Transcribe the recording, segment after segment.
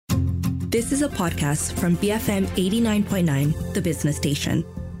This is a podcast from BFM 89.9, the business station.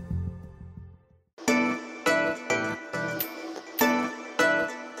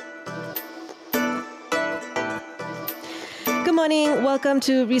 Good morning. Welcome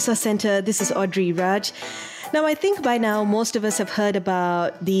to Resource Center. This is Audrey Raj. Now, I think by now most of us have heard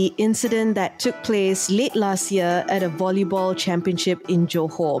about the incident that took place late last year at a volleyball championship in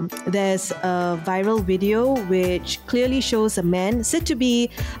Johor. There's a viral video which clearly shows a man said to be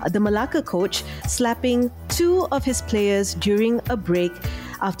the Malacca coach slapping two of his players during a break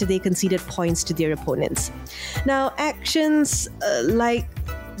after they conceded points to their opponents. Now, actions like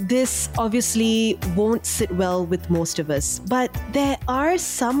this obviously won't sit well with most of us, but there are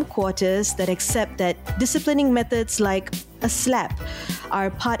some quarters that accept that disciplining methods like a slap are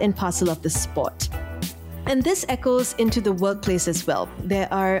part and parcel of the sport. And this echoes into the workplace as well. There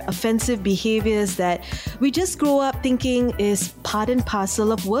are offensive behaviors that we just grow up thinking is part and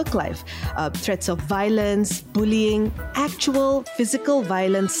parcel of work life. Threats of violence, bullying, actual physical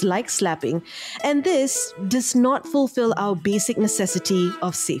violence like slapping. And this does not fulfill our basic necessity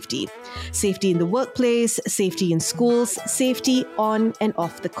of safety. Safety in the workplace, safety in schools, safety on and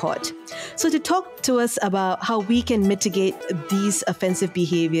off the court. So to talk to us about how we can mitigate these offensive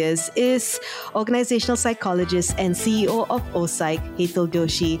behaviors is organizational psychologist and CEO of OPSych, Hetal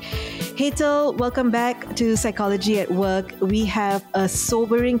Doshi. Hetal, welcome back to Psychology at Work. We have a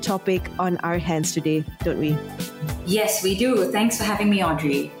sobering topic on our hands today, don't we? Yes, we do. Thanks for having me,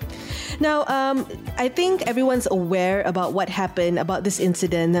 Audrey. Now, I think everyone's aware about what happened, about this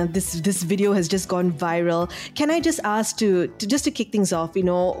incident. This video has just gone viral. Can I just ask to kick things off,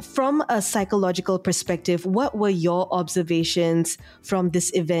 from a psychological perspective, what were your observations from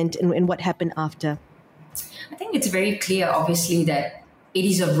this event and what happened after? I think it's very clear, obviously, that it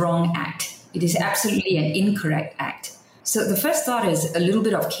is a wrong act. It is absolutely an incorrect act. So the first thought is a little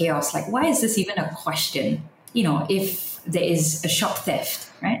bit of chaos. Like, why is this even a question? If there is a shop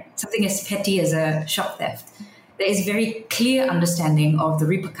theft, right? Something as petty as a shop theft. There is very clear understanding of the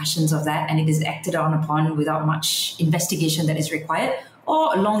repercussions of that, and it is acted on upon without much investigation that is required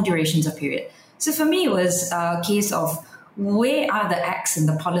or long durations of period. So for me, it was a case of where are the acts and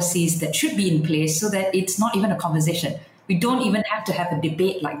the policies that should be in place so that it's not even a conversation. We don't even have to have a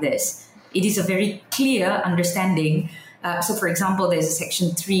debate like this. It is a very clear understanding. So, for example, there's a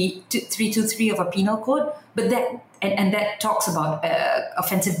section 323 of a penal code, but that talks about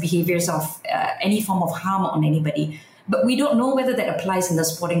offensive behaviors of any form of harm on anybody. But we don't know whether that applies in the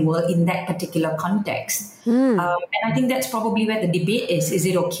sporting world in that particular context. And I think that's probably where the debate is. Is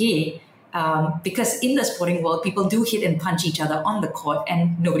it okay? Because in the sporting world, people do hit and punch each other on the court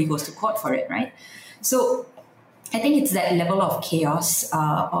and nobody goes to court for it, right? So I think it's that level of chaos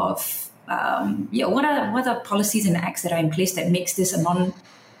what are policies and acts that are in place that makes this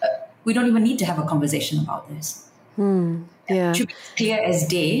we don't even need to have a conversation about this. It should be clear as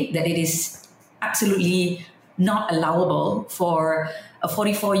day that it is absolutely not allowable for a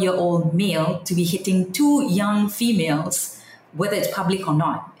 44-year-old male to be hitting two young females, whether it's public or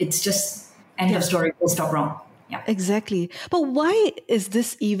not. It's just end of story, full stop, wrong. Yeah, exactly. But why is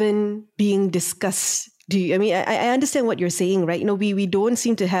this even being discussed? I understand what you're saying, right? We don't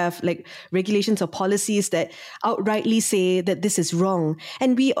seem to have like regulations or policies that outrightly say that this is wrong.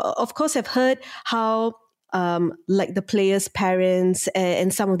 And we, of course, have heard how like the players' parents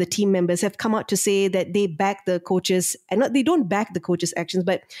and some of the team members have come out to say that they back the coaches, and they don't back the coaches' actions,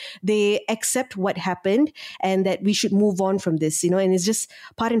 but they accept what happened and that we should move on from this, and it's just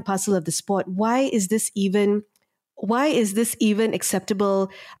part and parcel of the sport. Why is this even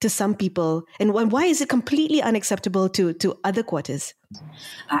acceptable to some people? And why is it completely unacceptable to other quarters?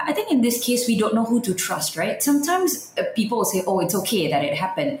 I think in this case, we don't know who to trust, right? Sometimes people will say, it's okay that it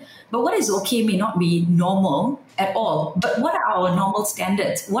happened. But what is okay may not be normal at all. But what are our normal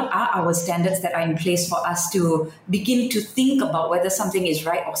standards? What are our standards that are in place for us to begin to think about whether something is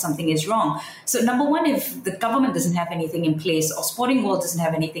right or something is wrong? So number one, if the government doesn't have anything in place or sporting world doesn't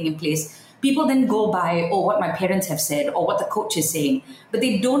have anything in place, people then go by, what my parents have said or what the coach is saying, but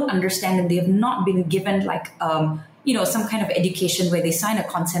they don't understand and they have not been given some kind of education where they sign a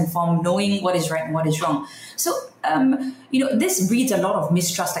consent form knowing what is right and what is wrong. So, this breeds a lot of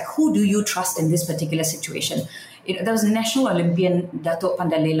mistrust. Like, who do you trust in this particular situation? There was a national Olympian, Dato'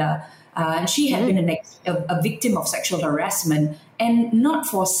 Pandalela, and she had been a victim of sexual harassment, and not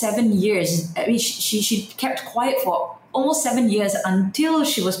for 7 years. I mean, she kept quiet for almost 7 years until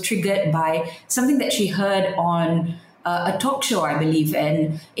she was triggered by something that she heard on a talk show, I believe.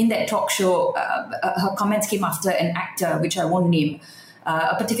 And in that talk show, her comments came after an actor, which I won't name.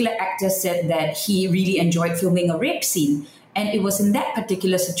 A particular actor said that he really enjoyed filming a rape scene. And it was in that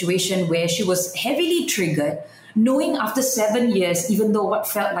particular situation where she was heavily triggered, knowing after 7 years, even though what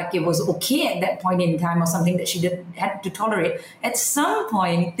felt like it was okay at that point in time or something that she had to tolerate, at some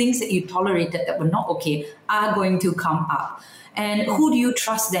point, things that you tolerated that were not okay are going to come up. And who do you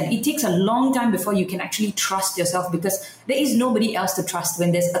trust then? It takes a long time before you can actually trust yourself, because there is nobody else to trust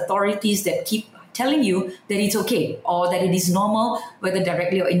when there's authorities that keep telling you that it's okay or that it is normal, whether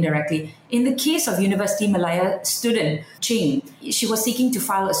directly or indirectly. In the case of University Malaya student Ching, she was seeking to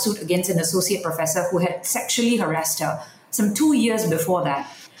file a suit against an associate professor who had sexually harassed her some 2 years before that.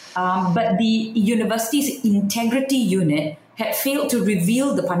 But the university's integrity unit had failed to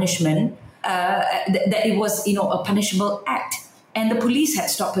reveal the punishment, that it was, a punishable act. And the police had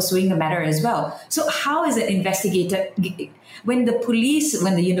stopped pursuing the matter as well. So how is it investigated when the police,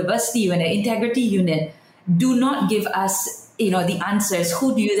 when the university, when the integrity unit do not give us, the answers?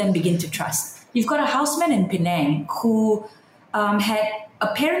 Who do you then begin to trust? You've got a houseman in Penang who had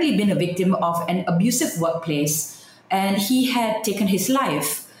apparently been a victim of an abusive workplace, and he had taken his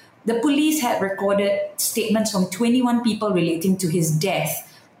life. The police had recorded statements from 21 people relating to his death.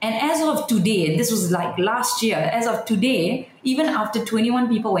 And as of today, this was like last year, as of today, even after 21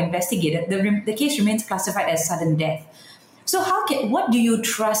 people were investigated, the case remains classified as sudden death. So what do you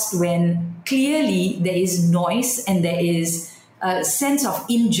trust when clearly there is noise and there is a sense of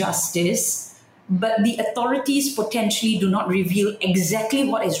injustice, but the authorities potentially do not reveal exactly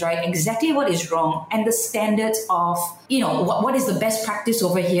what is right, exactly what is wrong, and the standards of, what is the best practice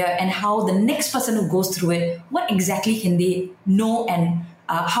over here, and how the next person who goes through it, what exactly can they know, and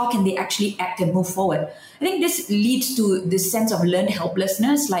how can they actually act and move forward? I think this leads to this sense of learned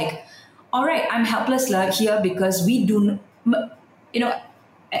helplessness. Like, all right, I'm helpless here because we do, and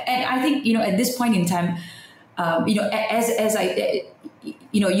I think, at this point in time, you've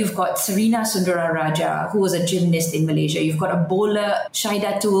got Serena Sundararaja, who was a gymnast in Malaysia. You've got a bowler,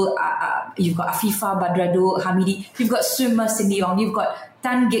 Shaidatul, you've got Afifa Badradul Hamidi, you've got swimmer Cindy Ong, you've got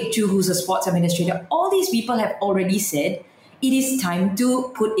Tan Gek Chu, who's a sports administrator. All these people have already said it is time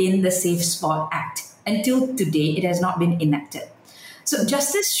to put in the Safe Sport Act. Until today, it has not been enacted. So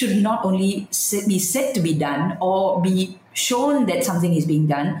justice should not only be said to be done or be shown that something is being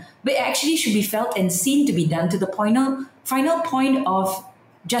done, but it actually should be felt and seen to be done to the final point of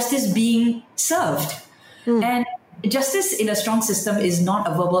justice being served. And justice in a strong system is not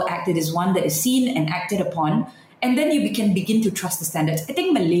a verbal act. It is one that is seen and acted upon. And then you can begin to trust the standards. I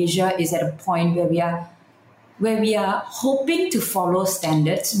think Malaysia is at a point where we are hoping to follow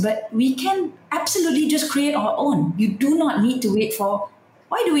standards, but we can absolutely just create our own. You do not need to wait for,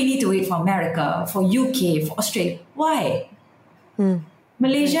 why do we need to wait for America, for UK, for Australia? Why?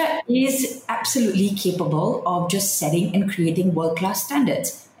 Malaysia is absolutely capable of just setting and creating world-class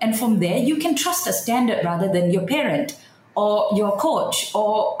standards. And from there, you can trust a standard rather than your parent or your coach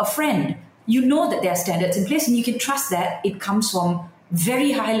or a friend. You know that there are standards in place and you can trust that it comes from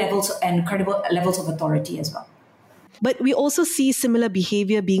very high levels and credible levels of authority as well. But we also see similar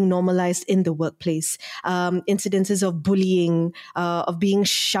behavior being normalized in the workplace. Incidences of bullying, of being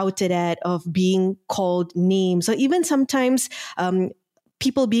shouted at, of being called names, or even sometimes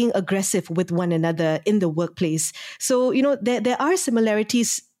people being aggressive with one another in the workplace. So, there are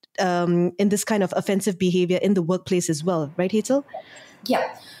similarities in this kind of offensive behavior in the workplace as well, right, Hazel?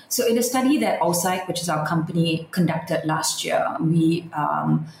 Yeah. So in a study that Allsight, which is our company, conducted last year, we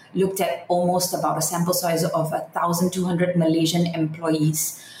looked at almost about a sample size of 1,200 Malaysian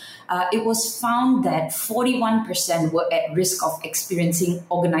employees. It was found that 41% were at risk of experiencing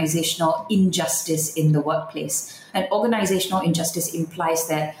organizational injustice in the workplace. And organizational injustice implies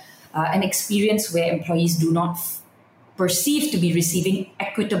that an experience where employees do not perceive to be receiving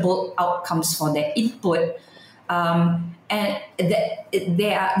equitable outcomes for their input, and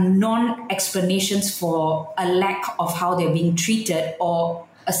there are non-explanations for a lack of how they're being treated or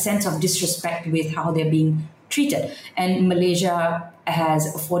a sense of disrespect with how they're being treated. And Malaysia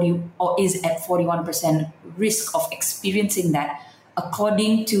is at 41% risk of experiencing that,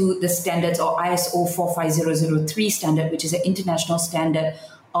 according to the standards or ISO 45003 standard, which is an international standard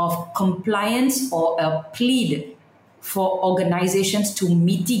of compliance or a plea for organizations to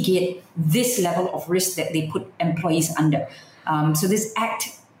mitigate this level of risk that they put employees under. So this act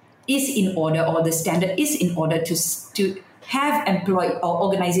is in order, or the standard is in order to have employee or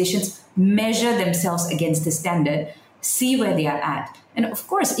organizations measure themselves against the standard, see where they are at. And of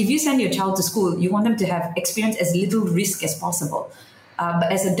course, if you send your child to school, you want them to have experience as little risk as possible.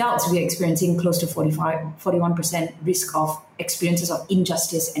 But as adults, we are experiencing close to 41% risk of experiences of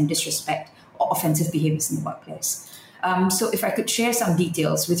injustice and disrespect or offensive behaviors in the workplace. So if I could share some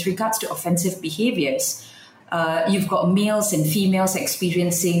details with regards to offensive behaviors, You've got males and females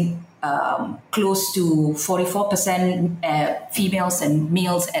experiencing close to 44%, females and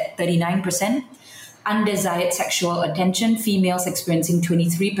males at 39%. Undesired sexual attention, females experiencing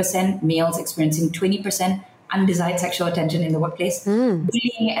 23%, males experiencing 20%. Undesired sexual attention in the workplace.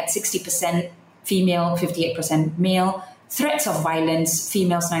 Bullying at 60%, female, 58% male. Threats of violence,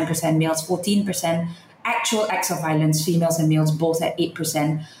 females 9%, males 14%. Actual acts of violence, females and males both at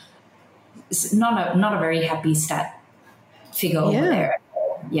 8%. It's not a very happy stat figure over there.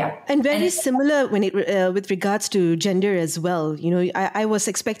 Yeah, and very similar when it with regards to gender as well. You know, I was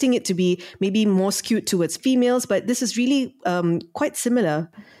expecting it to be maybe more skewed towards females, but this is really quite similar.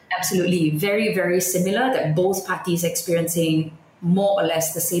 Absolutely, very, very similar. That both parties experiencing more or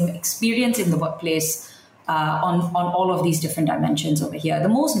less the same experience in the workplace on all of these different dimensions over here. The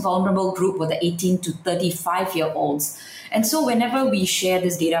most vulnerable group were the 18 to 35-year-olds. And so whenever we share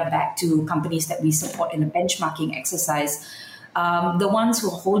this data back to companies that we support in a benchmarking exercise, the ones who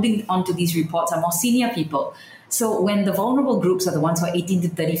are holding onto these reports are more senior people. So when the vulnerable groups are the ones who are 18 to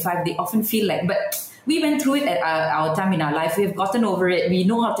 35, they often feel like, but we went through it at our time in our life. We've gotten over it. We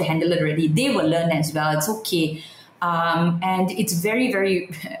know how to handle it already. They will learn as well. It's okay. And it's very, very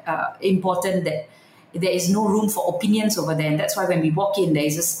important that there is no room for opinions over there. And that's why when we walk in, there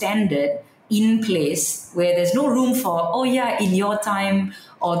is a standard in place where there's no room for, oh yeah, in your time,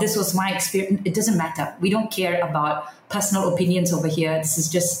 or this was my experience. It doesn't matter. We don't care about personal opinions over here. This is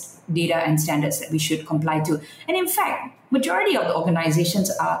just data and standards that we should comply to. And in fact, majority of the organizations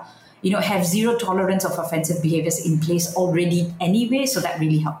have zero tolerance of offensive behaviors in place already anyway. So that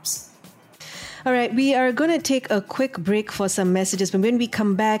really helps. All right, we are going to take a quick break for some messages. But when we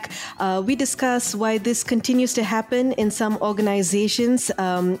come back, we discuss why this continues to happen in some organizations,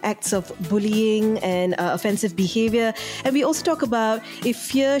 acts of bullying and offensive behavior. And we also talk about if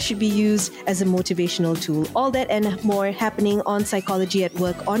fear should be used as a motivational tool. All that and more happening on Psychology at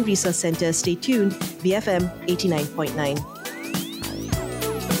Work on Resource Center. Stay tuned, BFM 89.9.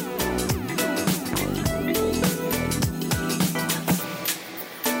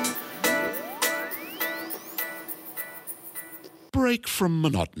 Break from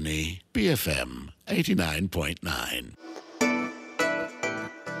monotony. BFM 89.9.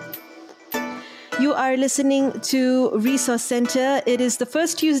 You are listening to Resource Center. It is the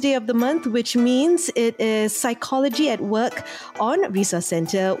first Tuesday of the month, which means it is Psychology at Work on Resource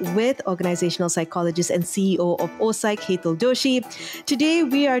Center with organizational psychologist and CEO of OPsych, Hetal Doshi. Today,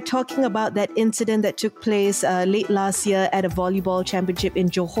 we are talking about that incident that took place late last year at a volleyball championship in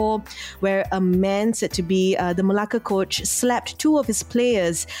Johor, where a man said to be the Melaka coach slapped two of his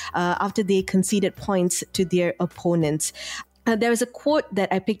players after they conceded points to their opponents. There was a quote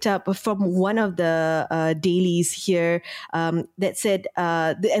that I picked up from one of the dailies here that said,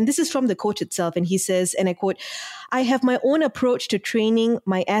 and this is from the coach itself, and he says, and I quote, "I have my own approach to training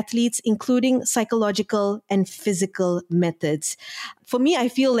my athletes, including psychological and physical methods." For me, I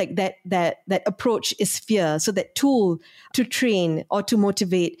feel like that approach is fear. So that tool to train or to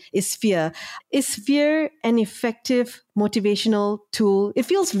motivate is fear. Is fear an effective motivational tool? It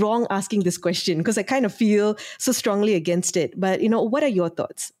feels wrong asking this question because I kind of feel so strongly against it. But, what are your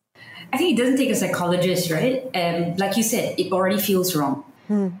thoughts? I think it doesn't take a psychologist, right? Like you said, it already feels wrong.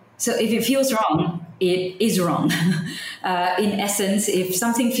 So if it feels wrong, it is wrong. In essence, if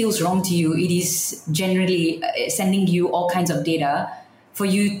something feels wrong to you, it is generally sending you all kinds of data for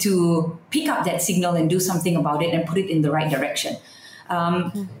you to pick up that signal and do something about it and put it in the right direction.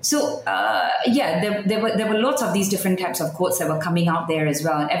 There were lots of these different types of quotes that were coming out there as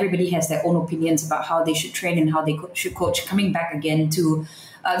well. And everybody has their own opinions about how they should train and how they should coach, coming back again to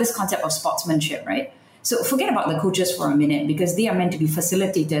this concept of sportsmanship, right? So forget about the coaches for a minute because they are meant to be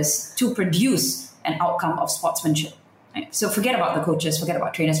facilitators to produce an outcome of sportsmanship. Right? So forget about the coaches, forget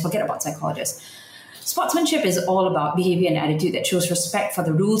about trainers, forget about psychologists. Sportsmanship is all about behavior and attitude that shows respect for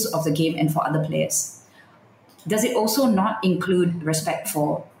the rules of the game and for other players. Does it also not include respect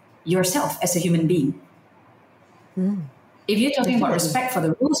for yourself as a human being? If you're talking about respect for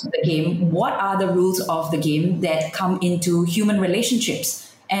the rules of the game, what are the rules of the game that come into human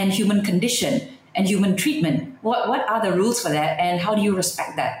relationships and human condition and human treatment? What are the rules for that, and how do you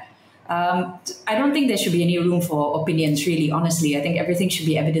respect that? I don't think there should be any room for opinions, really, honestly. I think everything should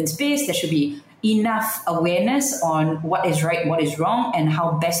be evidence-based. There should be enough awareness on what is right, what is wrong, and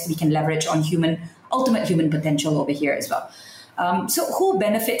how best we can leverage on ultimate human potential over here as well. So who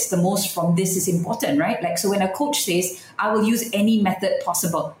benefits the most from this is important, right? So when a coach says, I will use any method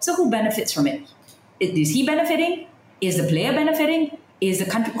possible. So who benefits from it? Is he benefiting? Is the player benefiting? Is the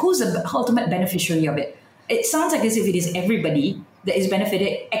country? Who's the ultimate beneficiary of it? It sounds like as if it is everybody, that is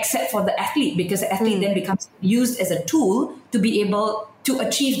benefited except for the athlete, because the athlete then becomes used as a tool to be able to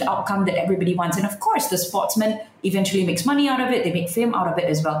achieve the outcome that everybody wants. And of course, the sportsman eventually makes money out of it. They make fame out of it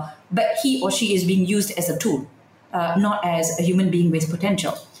as well. But he or she is being used as a tool, not as a human being with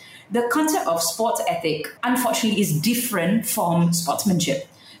potential. The concept of sports ethic, unfortunately, is different from sportsmanship.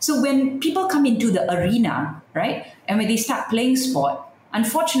 So when people come into the arena, right, and when they start playing sport,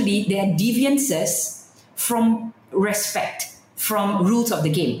 unfortunately, there are deviances from respect, from rules of the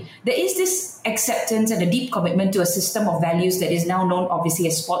game. There is this acceptance and a deep commitment to a system of values that is now known, obviously,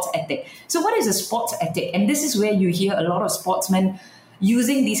 as sports ethic. So what is a sports ethic? And this is where you hear a lot of sportsmen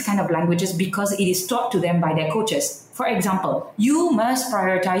using these kind of languages because it is taught to them by their coaches. For example, you must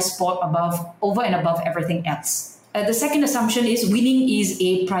prioritize sport over and above everything else. The second assumption is winning is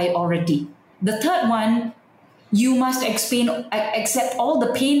a priority. The third one, you must accept all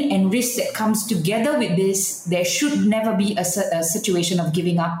the pain and risk that comes together with this. There should never be a situation of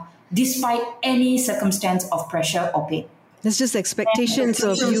giving up, despite any circumstance of pressure or pain. There's just expectations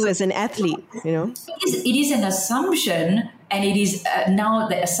of you as an athlete, you know? It is an assumption, and it is now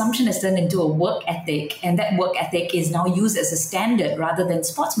the assumption has turned into a work ethic, and that work ethic is now used as a standard rather than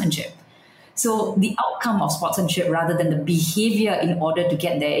sportsmanship. So the outcome of sportsmanship rather than the behavior in order to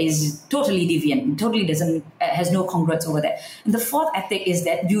get there is totally deviant, totally has no congruence over that. And the fourth ethic is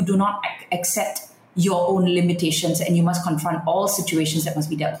that you do not accept your own limitations, and you must confront all situations that must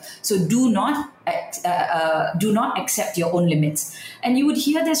be dealt. So do not accept your own limits. And you would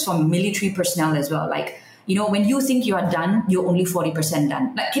hear this from military personnel as well. Like, you know, when you think you are done, you're only 40%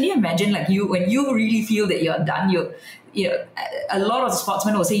 done. Like, can you imagine, like, when you really feel that you're done, a lot of the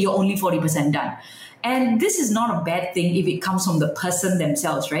sportsmen will say you're only 40% done. And this is not a bad thing if it comes from the person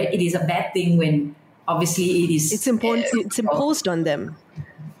themselves, right? It is a bad thing when obviously it's imposed on them.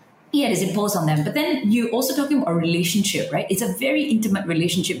 Yeah, it is imposed on them. But then you're also talking about a relationship, right? It's a very intimate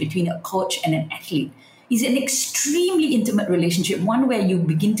relationship between a coach and an athlete. It's an extremely intimate relationship, one where you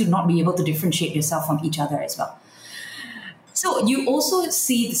begin to not be able to differentiate yourself from each other as well. So you also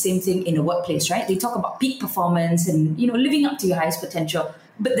see the same thing in the workplace, right? They talk about peak performance and, living up to your highest potential.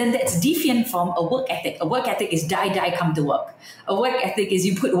 But then that's deviant from a work ethic. A work ethic is die, come to work. A work ethic is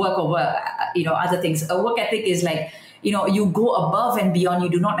you put work over, other things. A work ethic is like, you go above and beyond. You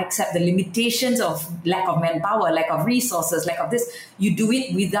do not accept the limitations of lack of manpower, lack of resources, lack of this. You do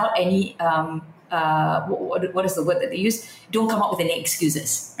it without any, what is the word that they use? Don't come up with any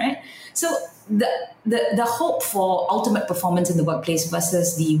excuses, right? So the hope for ultimate performance in the workplace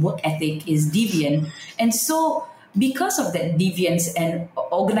versus the work ethic is deviant. And so because of that deviance, and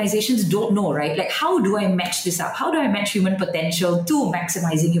organizations don't know, right? Like, how do I match this up? How do I match human potential to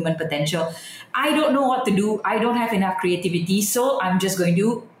maximizing human potential? I don't know what to do. I don't have enough creativity. So I'm just going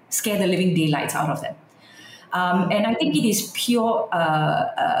to scare the living daylights out of them. And I think it is pure,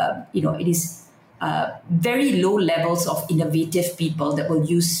 it is very low levels of innovative people that will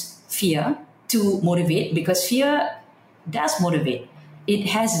use fear to motivate, because fear does motivate. It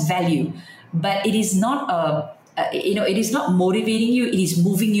has value, but it is not it is not motivating you. It is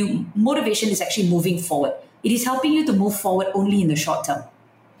moving you. Motivation is actually moving forward. It is helping you to move forward only in the short term.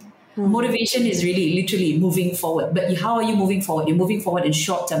 Motivation is really literally moving forward. But how are you moving forward? You're moving forward in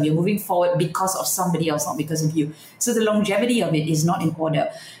short term. You're moving forward because of somebody else, not because of you. So the longevity of it is not in order.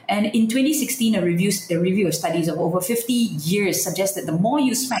 And in 2016, a review of studies of over 50 years suggests that the more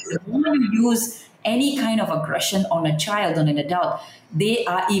you smack, the more you use any kind of aggression on a child, on an adult, they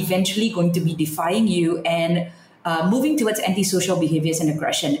are eventually going to be defying you and moving towards antisocial behaviors and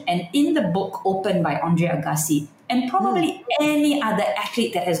aggression. And in the book Open by Andre Agassi, and probably any other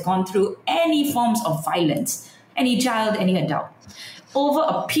athlete that has gone through any forms of violence, any child, any adult, over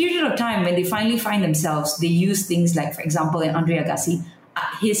a period of time when they finally find themselves, they use things like, for example, in Andre Agassi,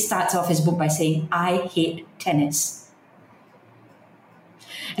 he starts off his book by saying, "I hate tennis."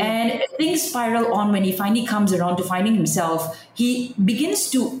 And things spiral on when he finally comes around to finding himself. He begins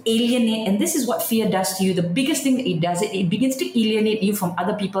to alienate, and this is what fear does to you. The biggest thing that it does, it begins to alienate you from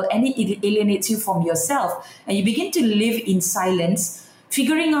other people, and it alienates you from yourself. And you begin to live in silence,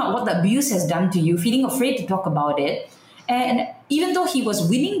 figuring out what the abuse has done to you, feeling afraid to talk about it. And even though he was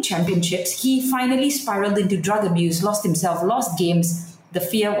winning championships, he finally spiraled into drug abuse, lost himself, lost games. The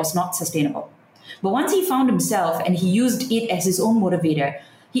fear was not sustainable. But once he found himself and he used it as his own motivator,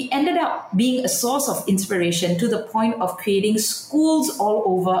 he ended up being a source of inspiration to the point of creating schools all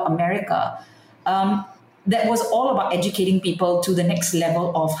over America that was all about educating people to the next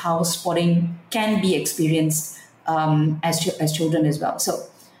level of how sporting can be experienced as children as well. So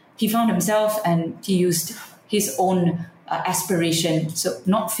he found himself and he used his own aspiration, so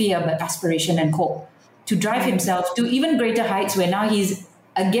not fear, but aspiration and hope, to drive himself to even greater heights, where now he's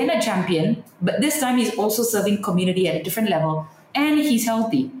again a champion, but this time he's also serving community at a different level, and he's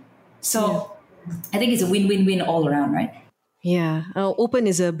healthy. So I think it's a win-win-win all around, right? Yeah, Open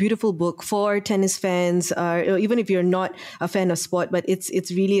is a beautiful book for tennis fans, even if you're not a fan of sport, but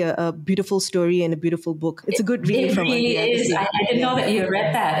it's really a beautiful story and a beautiful book. It's a good read from Andrea. It really is. I didn't know that you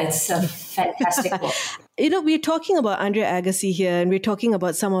read that. It's a fantastic book. We're talking about Andre Agassi here, and we're talking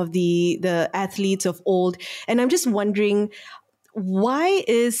about some of the athletes of old. And I'm just wondering, why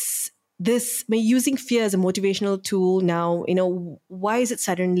is this using fear as a motivational tool now, why is it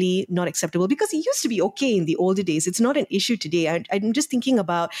suddenly not acceptable? Because it used to be okay in the older days. It's not an issue today. I'm just thinking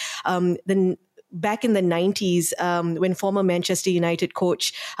about back in the 90s, when former Manchester United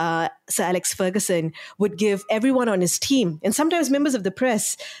coach Sir Alex Ferguson would give everyone on his team, and sometimes members of the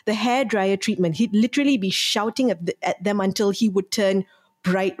press, the hairdryer treatment. He'd literally be shouting at them until he would turn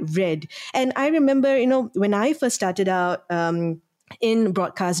bright red. And I remember, when I first started out in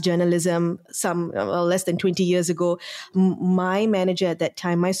broadcast journalism, less than 20 years ago, my manager at that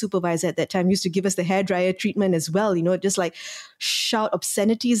time, my supervisor at that time, used to give us the hairdryer treatment as well, just like shout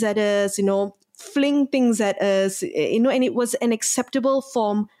obscenities at us, fling things at us, and it was an acceptable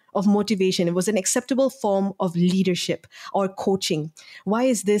form of motivation. It was an acceptable form of leadership or coaching. Why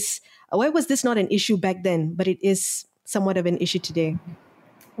was this not an issue back then, but it is somewhat of an issue today?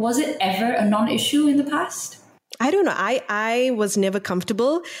 Was it ever a non-issue in the past? I don't know. I was never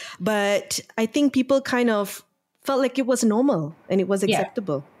comfortable, but I think people kind of felt like it was normal and it was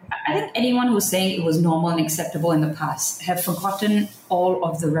acceptable. Yeah. I think anyone who's saying it was normal and acceptable in the past have forgotten all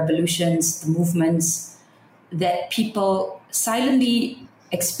of the revolutions, the movements that people silently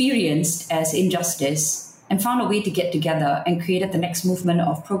experienced as injustice and found a way to get together and created the next movement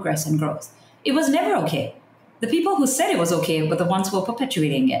of progress and growth. It was never okay. The people who said it was okay were the ones who were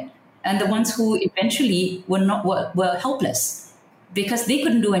perpetuating it. And the ones who eventually were helpless because they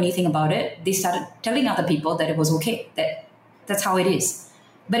couldn't do anything about it. They started telling other people that it was okay, that's how it is.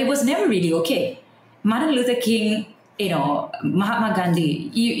 But it was never really okay. Martin Luther King, Mahatma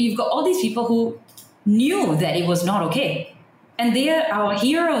Gandhi, you've got all these people who knew that it was not okay. And they are our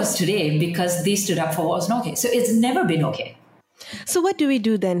heroes today because they stood up for what was not okay. So it's never been okay. So what do we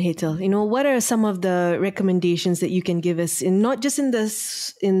do then, Hetal? What are some of the recommendations that you can give us, not just in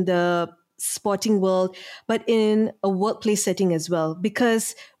the sporting world, but in a workplace setting as well?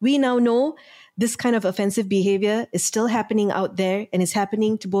 Because we now know this kind of offensive behavior is still happening out there, and it's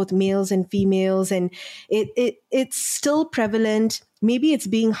happening to both males and females, and it's still prevalent. Maybe it's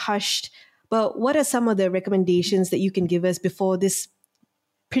being hushed, but what are some of the recommendations that you can give us before this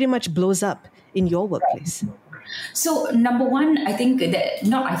pretty much blows up in your workplace? So number one, there has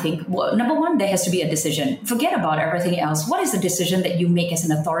to be a decision. Forget about everything else. What is the decision that you make as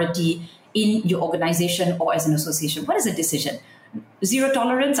an authority in your organization or as an association? What is the decision? Zero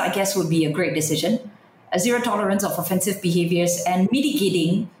tolerance, I guess, would be a great decision. A zero tolerance of offensive behaviors and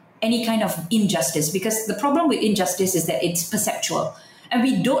mitigating any kind of injustice, because the problem with injustice is that it's perceptual. And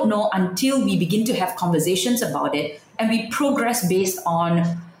we don't know until we begin to have conversations about it and we progress based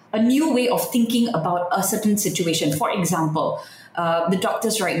on a new way of thinking about a certain situation. For example, the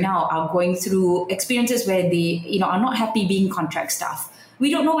doctors right now are going through experiences where they, are not happy being contract staff.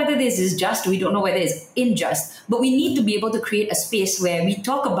 We don't know whether this is just, we don't know whether it's unjust, but we need to be able to create a space where we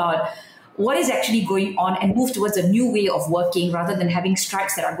talk about what is actually going on and move towards a new way of working rather than having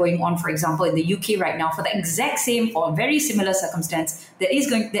strikes that are going on, for example, in the UK right now for the exact same or very similar circumstance that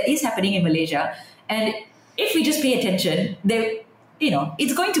is happening in Malaysia. And if we just pay attention,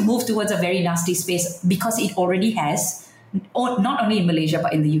 it's going to move towards a very nasty space because it already has, not only in Malaysia,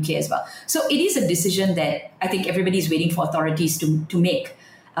 but in the UK as well. So it is a decision that I think everybody is waiting for authorities to make.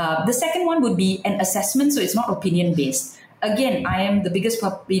 The second one would be an assessment, so it's not opinion-based. Again, I am the biggest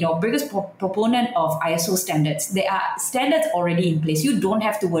proponent of ISO standards. There are standards already in place. You don't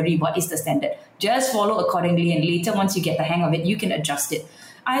have to worry what is the standard. Just follow accordingly, and later, once you get the hang of it, you can adjust it.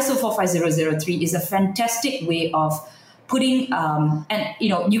 ISO 45003 is a fantastic way of putting,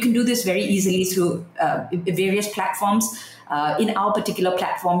 you can do this very easily through various platforms. In our particular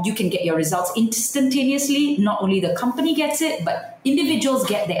platform, you can get your results instantaneously. Not only the company gets it, but individuals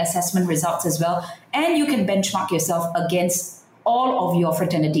get their assessment results as well. And you can benchmark yourself against all of your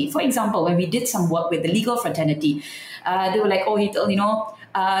fraternity. For example, when we did some work with the legal fraternity, they were like,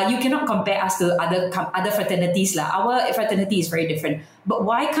 you cannot compare us to other fraternities. Our fraternity is very different. But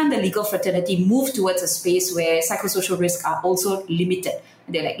why can't the legal fraternity move towards a space where psychosocial risks are also limited?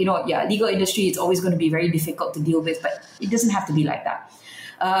 And they're like, legal industry, it's always going to be very difficult to deal with, but it doesn't have to be like that.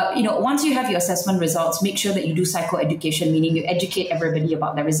 Once you have your assessment results, make sure that you do psychoeducation, meaning you educate everybody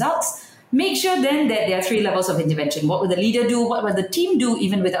about the results. make sure then that there are 3 levels of intervention. What will the leader do? What will the team do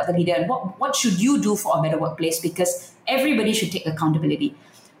even without the leader? And what should you do for a better workplace? Because everybody should take accountability.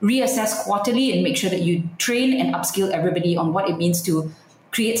 Reassess quarterly and make sure that you train and upskill everybody on what it means to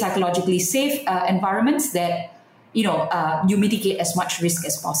create psychologically safe environments that, you mitigate as much risk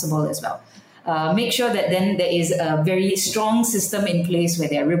as possible as well. Make sure that then there is a very strong system in place where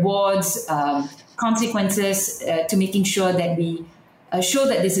there are rewards, consequences to making sure that we show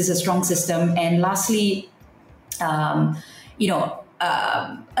that this is a strong system. And lastly, allow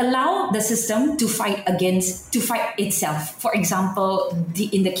the system to fight itself. For example,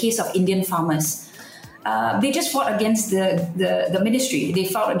 in the case of Indian farmers, they just fought against the ministry. They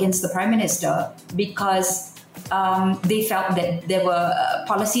fought against the Prime Minister because they felt that there were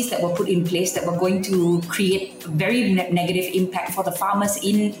policies that were put in place that were going to create very negative impact for the farmers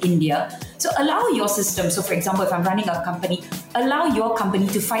in India. So allow your system. So for example, if I'm running a company, allow your company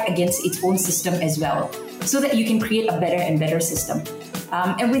to fight against its own system as well, so that you can create a better and better system.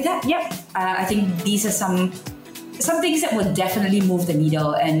 And with that, I think these are some things that will definitely move the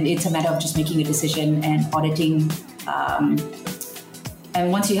needle, and it's a matter of just making a decision and auditing. And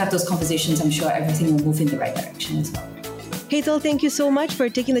once you have those conversations, I'm sure everything will move in the right direction as well. Hetal, thank you so much for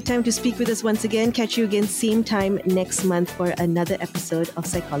taking the time to speak with us once again. Catch you again same time next month for another episode of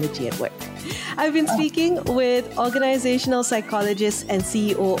Psychology at Work. I've been speaking with organizational psychologist and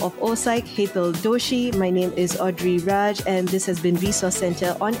CEO of OPsych, Hetal Doshi. My name is Audrey Raj, and this has been Resource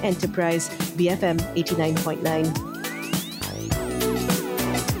Center on Enterprise, BFM 89.9.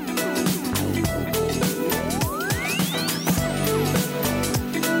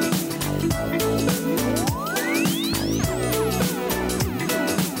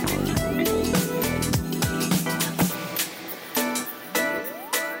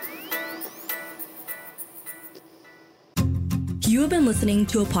 You have been listening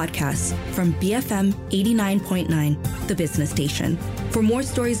to a podcast from BFM 89.9, the business station. For more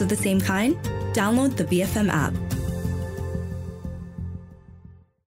stories of the same kind, download the BFM app.